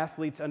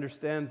 Athletes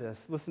understand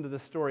this. Listen to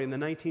this story. In the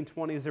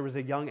 1920s, there was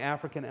a young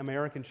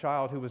African-American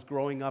child who was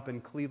growing up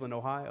in Cleveland,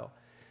 Ohio.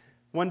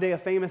 One day, a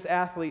famous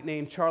athlete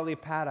named Charlie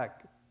Paddock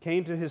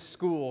came to his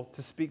school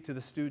to speak to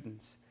the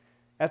students.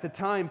 At the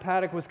time,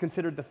 Paddock was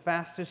considered the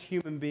fastest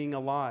human being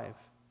alive.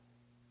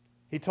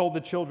 He told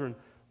the children,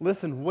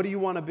 listen, what do you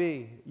want to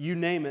be? You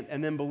name it,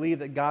 and then believe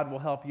that God will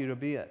help you to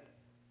be it.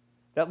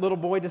 That little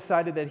boy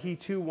decided that he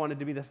too wanted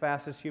to be the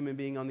fastest human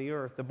being on the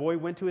earth. The boy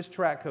went to his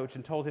track coach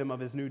and told him of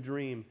his new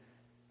dream.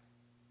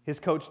 His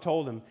coach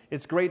told him,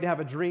 it's great to have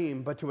a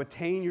dream, but to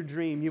attain your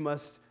dream, you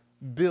must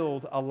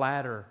build a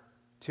ladder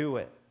to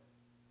it.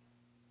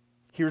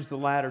 Here's the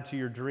ladder to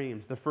your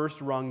dreams. The first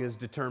rung is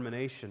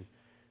determination.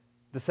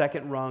 The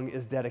second rung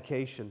is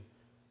dedication.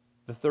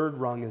 The third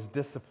rung is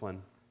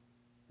discipline.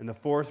 And the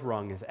fourth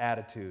rung is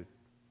attitude.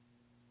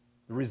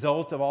 The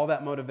result of all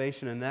that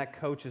motivation and that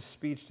coach's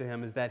speech to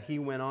him is that he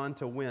went on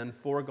to win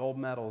 4 gold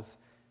medals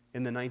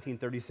in the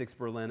 1936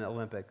 Berlin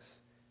Olympics.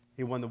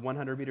 He won the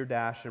 100-meter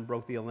dash and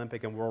broke the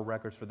Olympic and world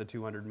records for the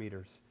 200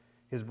 meters.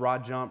 His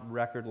broad jump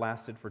record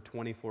lasted for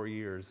 24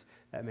 years.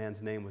 That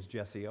man's name was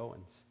Jesse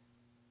Owens.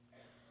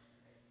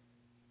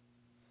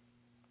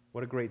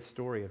 What a great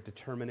story of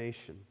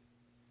determination,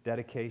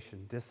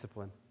 dedication,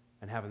 discipline,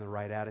 and having the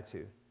right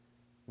attitude.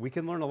 We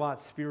can learn a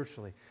lot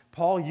spiritually.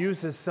 Paul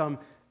uses some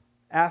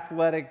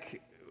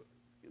athletic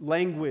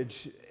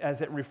language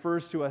as it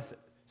refers to us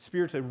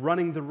spiritually,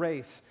 running the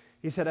race.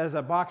 He said, as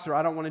a boxer,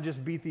 I don't want to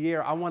just beat the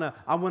air. I want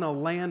to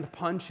land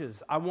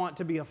punches. I want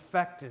to be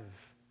effective.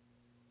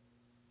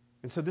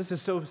 And so this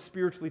is so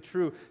spiritually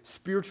true.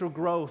 Spiritual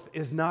growth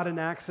is not an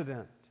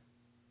accident.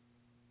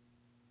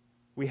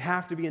 We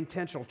have to be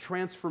intentional.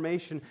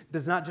 Transformation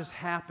does not just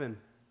happen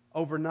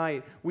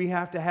overnight. We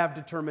have to have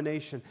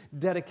determination,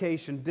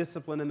 dedication,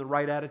 discipline, and the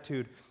right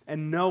attitude,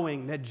 and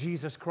knowing that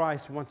Jesus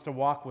Christ wants to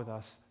walk with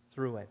us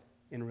through it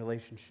in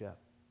relationship.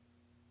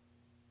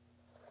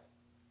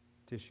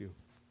 Tissue.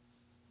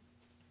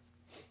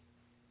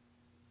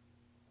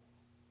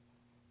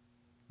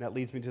 That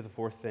leads me to the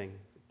fourth thing,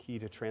 the key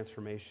to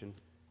transformation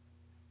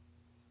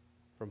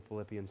from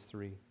Philippians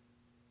 3.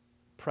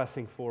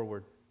 Pressing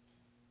forward.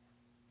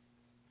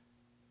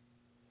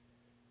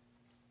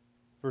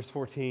 Verse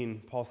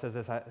 14, Paul says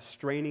this,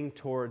 straining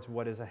towards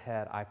what is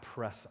ahead, I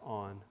press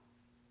on.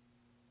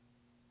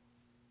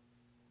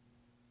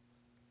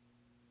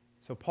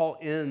 So Paul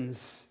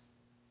ends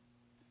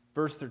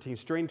verse 13,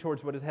 straining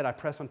towards what is ahead, I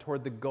press on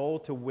toward the goal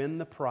to win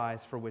the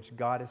prize for which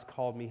God has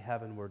called me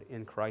heavenward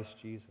in Christ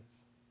Jesus.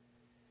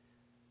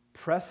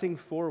 Pressing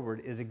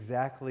forward is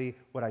exactly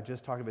what I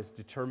just talked about. It's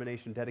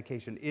determination,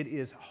 dedication. It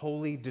is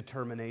holy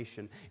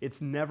determination. It's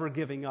never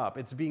giving up.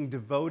 It's being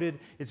devoted.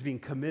 It's being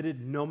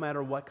committed no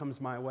matter what comes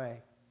my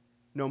way,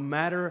 no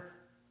matter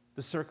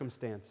the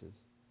circumstances.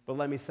 But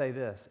let me say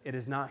this, it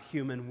is not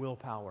human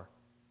willpower.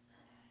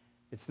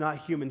 It's not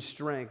human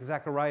strength.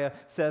 Zechariah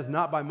says,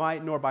 not by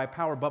might nor by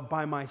power, but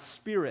by my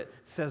Spirit,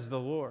 says the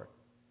Lord.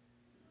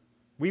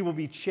 We will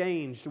be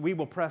changed. We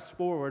will press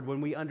forward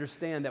when we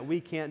understand that we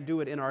can't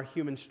do it in our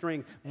human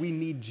strength. We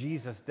need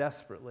Jesus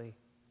desperately.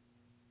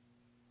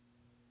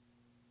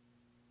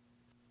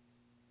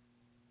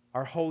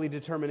 Our holy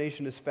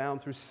determination is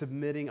found through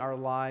submitting our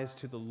lives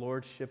to the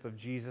lordship of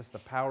Jesus, the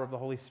power of the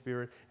Holy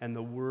Spirit, and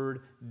the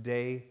Word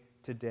day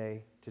to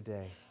day to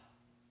day.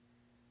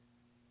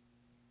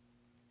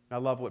 I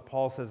love what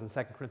Paul says in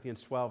 2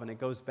 Corinthians 12, and it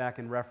goes back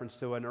in reference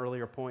to an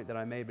earlier point that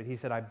I made, but he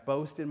said, I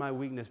boast in my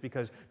weakness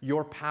because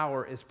your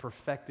power is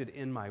perfected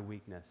in my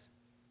weakness.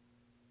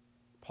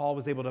 Paul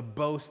was able to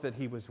boast that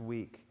he was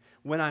weak.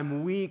 When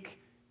I'm weak,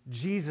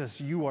 Jesus,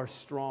 you are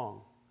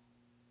strong.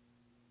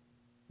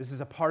 This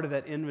is a part of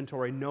that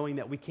inventory, knowing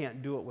that we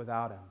can't do it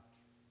without him.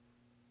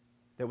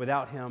 That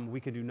without him, we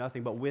can do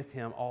nothing, but with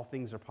him, all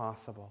things are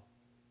possible.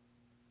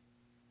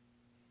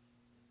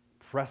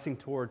 Pressing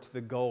towards the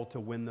goal to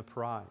win the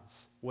prize.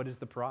 What is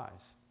the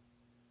prize?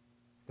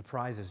 The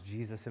prize is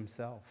Jesus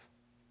himself.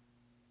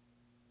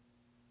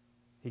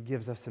 He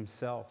gives us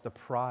himself. The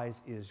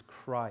prize is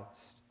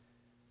Christ.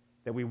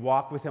 That we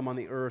walk with him on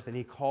the earth, and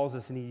he calls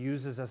us and he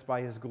uses us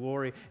by his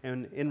glory.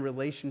 And in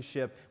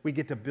relationship, we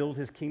get to build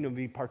his kingdom,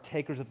 be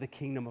partakers of the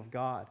kingdom of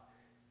God.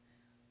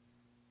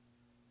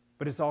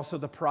 But it's also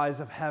the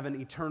prize of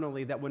heaven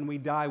eternally, that when we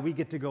die, we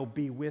get to go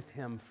be with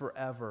him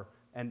forever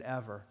and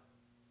ever.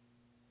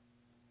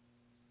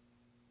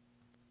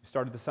 We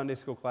started the Sunday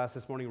school class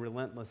this morning,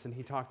 Relentless, and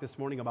he talked this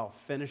morning about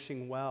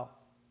finishing well.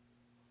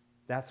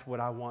 That's what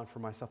I want for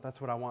myself.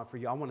 That's what I want for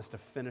you. I want us to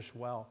finish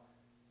well.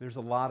 There's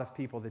a lot of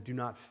people that do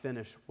not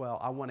finish well.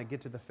 I want to get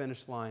to the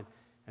finish line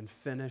and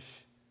finish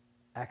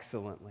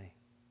excellently.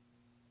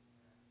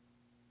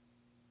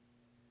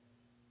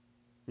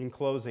 In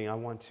closing, I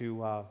want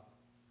to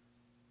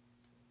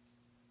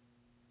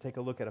take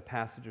a look at a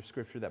passage of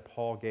Scripture that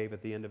Paul gave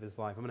at the end of his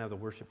life. I'm going to have the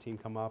worship team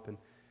come up, and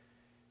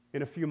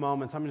in a few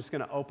moments, I'm just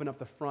going to open up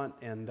the front,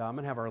 and I'm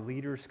going to have our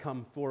leaders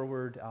come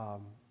forward,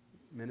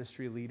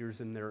 ministry leaders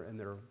and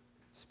their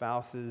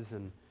spouses,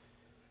 and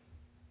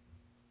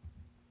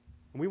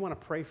we want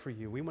to pray for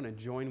you. We want to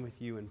join with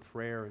you in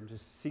prayer and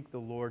just seek the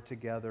Lord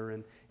together.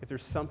 And if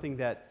there's something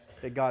that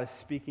God is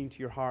speaking to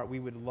your heart, we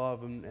would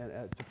love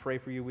to pray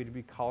for you.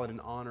 We'd call it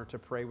an honor to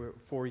pray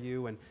for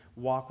you and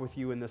walk with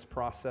you in this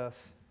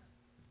process.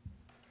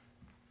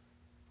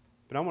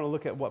 But I want to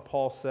look at what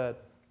Paul said.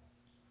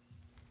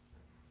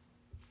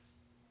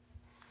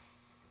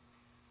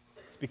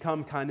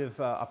 Become kind of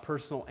a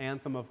personal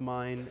anthem of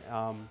mine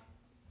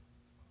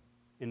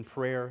in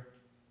prayer.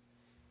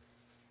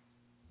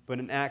 But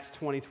in Acts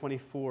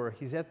 20:24,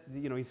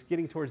 he's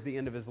getting towards the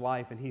end of his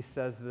life, and he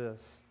says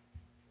this: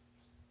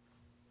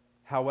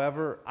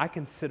 however, I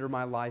consider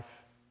my life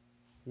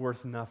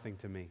worth nothing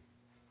to me.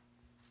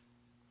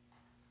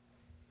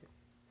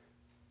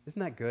 Isn't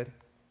that good?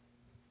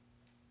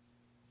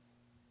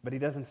 But he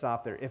doesn't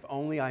stop there. If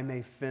only I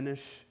may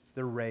finish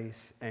the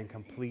race and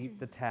complete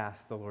the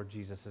task the Lord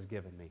Jesus has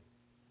given me.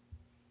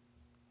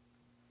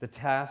 The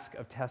task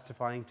of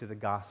testifying to the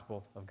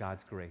gospel of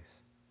God's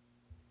grace.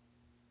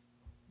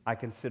 I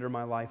consider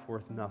my life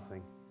worth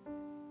nothing,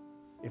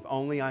 if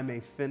only I may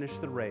finish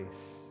the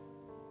race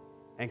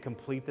and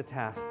complete the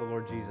task the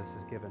Lord Jesus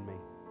has given me.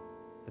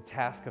 The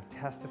task of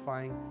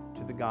testifying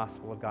to the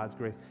gospel of God's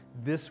grace.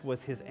 This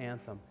was his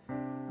anthem.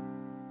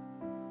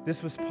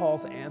 This was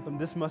Paul's anthem.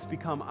 This must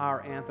become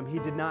our anthem. He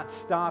did not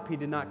stop. He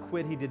did not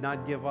quit. He did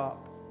not give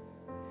up.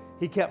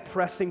 He kept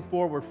pressing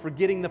forward,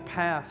 forgetting the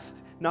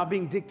past, not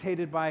being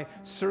dictated by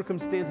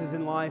circumstances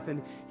in life.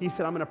 And he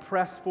said, I'm going to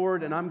press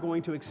forward and I'm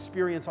going to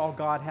experience all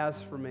God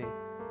has for me.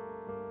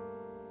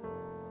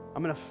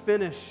 I'm going to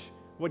finish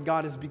what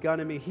God has begun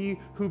in me. He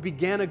who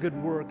began a good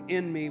work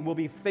in me will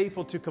be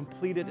faithful to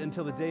complete it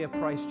until the day of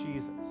Christ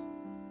Jesus.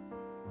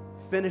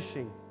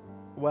 Finishing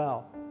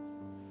well.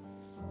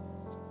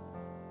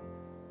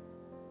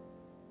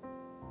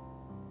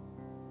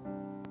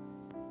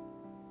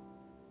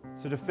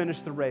 So to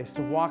finish the race,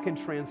 to walk in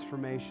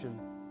transformation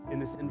in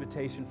this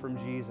invitation from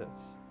Jesus.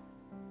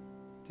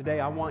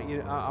 Today I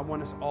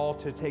want us all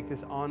to take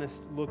this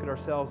honest look at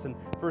ourselves and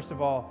first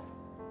of all,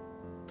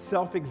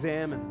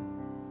 self-examine.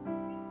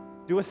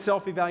 Do a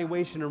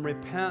self-evaluation and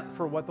repent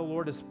for what the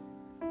Lord is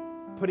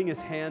putting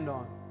his hand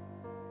on.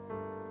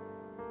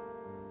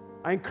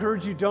 I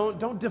encourage you,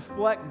 don't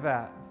deflect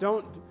that.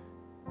 Don't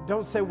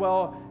say,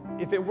 well,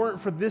 if it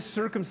weren't for this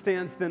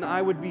circumstance, then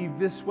I would be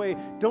this way.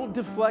 Don't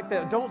deflect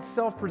that. Don't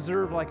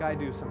self-preserve like I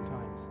do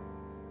sometimes.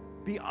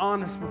 Be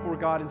honest before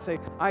God and say,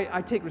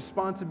 I take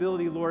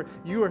responsibility, Lord.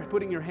 You are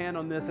putting your hand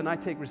on this, and I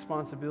take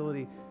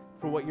responsibility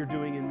for what you're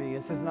doing in me.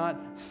 This is not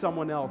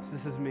someone else.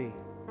 This is me.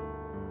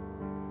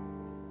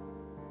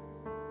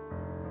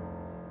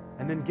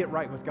 And then get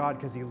right with God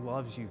because he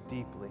loves you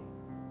deeply.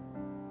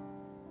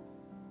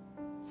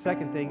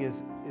 Second thing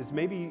is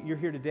maybe you're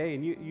here today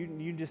and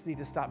you just need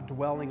to stop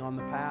dwelling on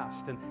the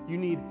past, and you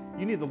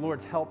need the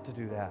Lord's help to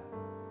do that.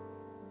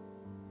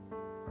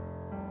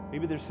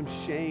 Maybe there's some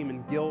shame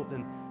and guilt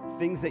and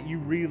things that you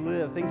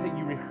relive, things that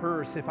you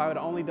rehearse. If I would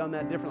have only done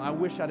that differently, I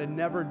wish I'd have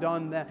never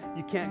done that.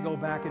 You can't go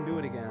back and do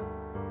it again.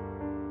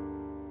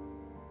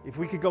 If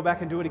we could go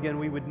back and do it again,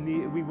 we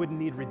wouldn't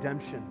need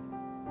redemption.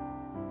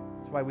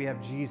 That's why we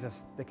have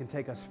Jesus that can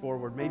take us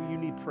forward. Maybe you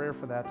need prayer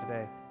for that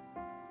today.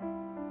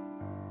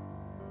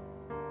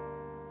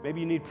 Maybe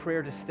you need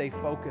prayer to stay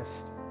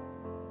focused.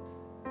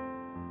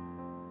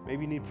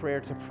 Maybe you need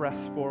prayer to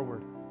press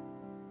forward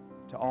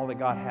to all that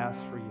God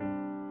has for you.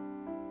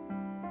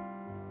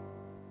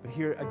 But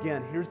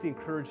here's the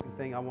encouraging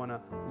thing I want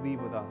to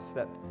leave with us,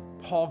 that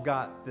Paul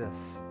got this,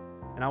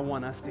 and I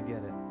want us to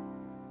get it,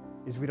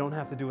 is we don't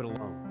have to do it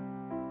alone.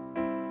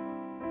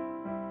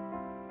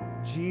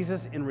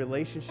 Jesus, in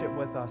relationship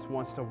with us,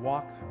 wants to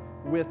walk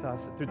with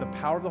us through the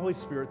power of the Holy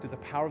Spirit, through the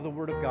power of the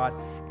Word of God,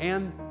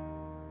 and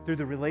through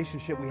the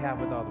relationship we have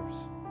with others.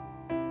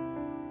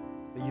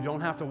 That you don't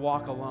have to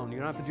walk alone. You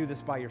don't have to do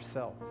this by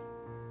yourself.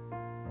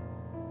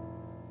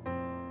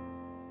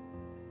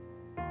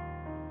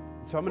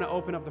 So I'm going to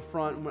open up the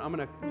front. I'm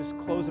going to just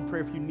close in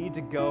prayer. If you need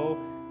to go,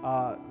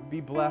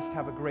 be blessed,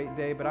 have a great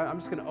day. But I'm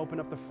just going to open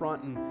up the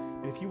front. And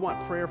if you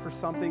want prayer for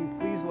something,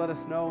 please let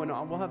us know.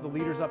 And we'll have the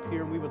leaders up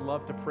here, and we would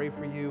love to pray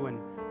for you and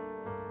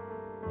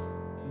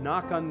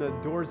knock on the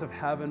doors of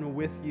heaven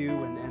with you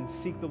and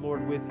seek the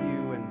Lord with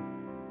you and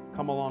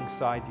come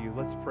alongside you.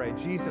 Let's pray.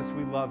 Jesus,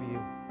 we love you.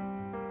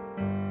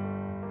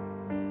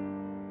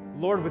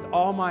 Lord, with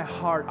all my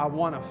heart, I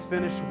want to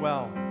finish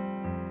well.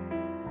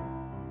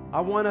 I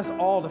want us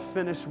all to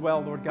finish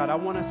well, Lord God. I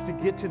want us to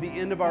get to the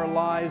end of our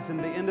lives and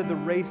the end of the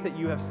race that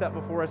you have set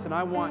before us, and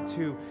I want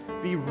to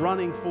be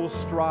running full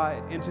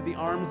stride into the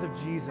arms of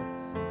Jesus.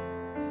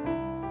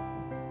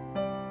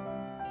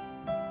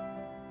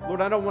 Lord,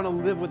 I don't want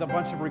to live with a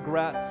bunch of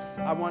regrets.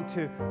 I want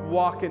to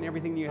walk in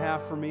everything you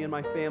have for me and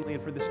my family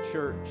and for this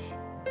church.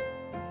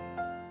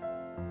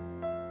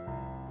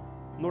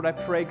 Lord, I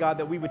pray, God,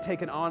 that we would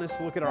take an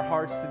honest look at our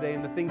hearts today,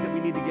 and the things that we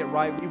need to get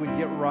right, we would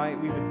get right.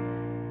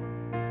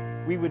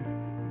 We would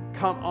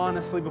come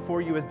honestly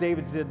before you as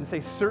David did and say,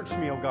 search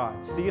me, O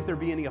God. See if there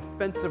be any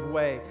offensive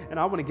way, and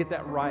I want to get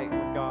that right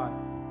with God.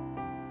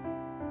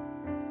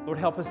 Lord,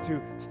 help us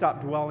to stop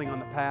dwelling on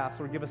the past.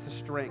 Lord, give us the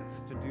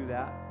strength to do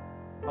that.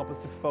 Help us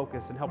to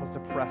focus and help us to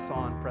press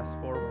on, press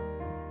forward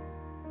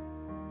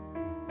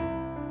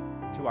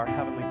to our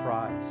heavenly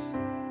prize.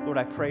 Lord,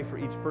 I pray for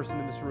each person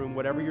in this room,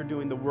 whatever you're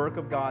doing, the work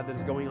of God that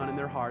is going on in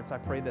their hearts, I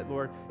pray that,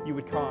 Lord, you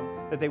would come,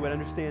 that they would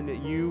understand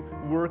that you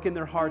work in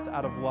their hearts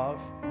out of love.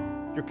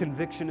 Your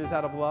conviction is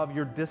out of love.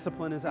 Your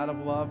discipline is out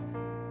of love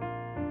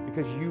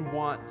because you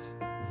want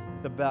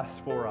the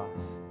best for us.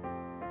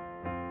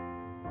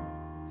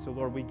 So,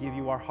 Lord, we give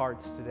you our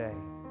hearts today,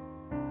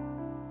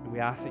 and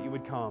we ask that you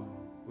would come.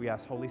 We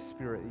ask, Holy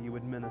Spirit, that you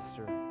would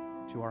minister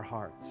to our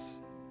hearts.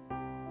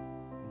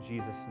 In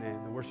Jesus'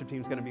 name. The worship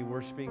team's going to be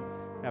worshiping,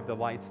 have the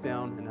lights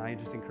down, and I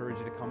just encourage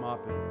you to come up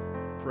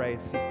and pray,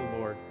 seek the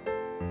Lord.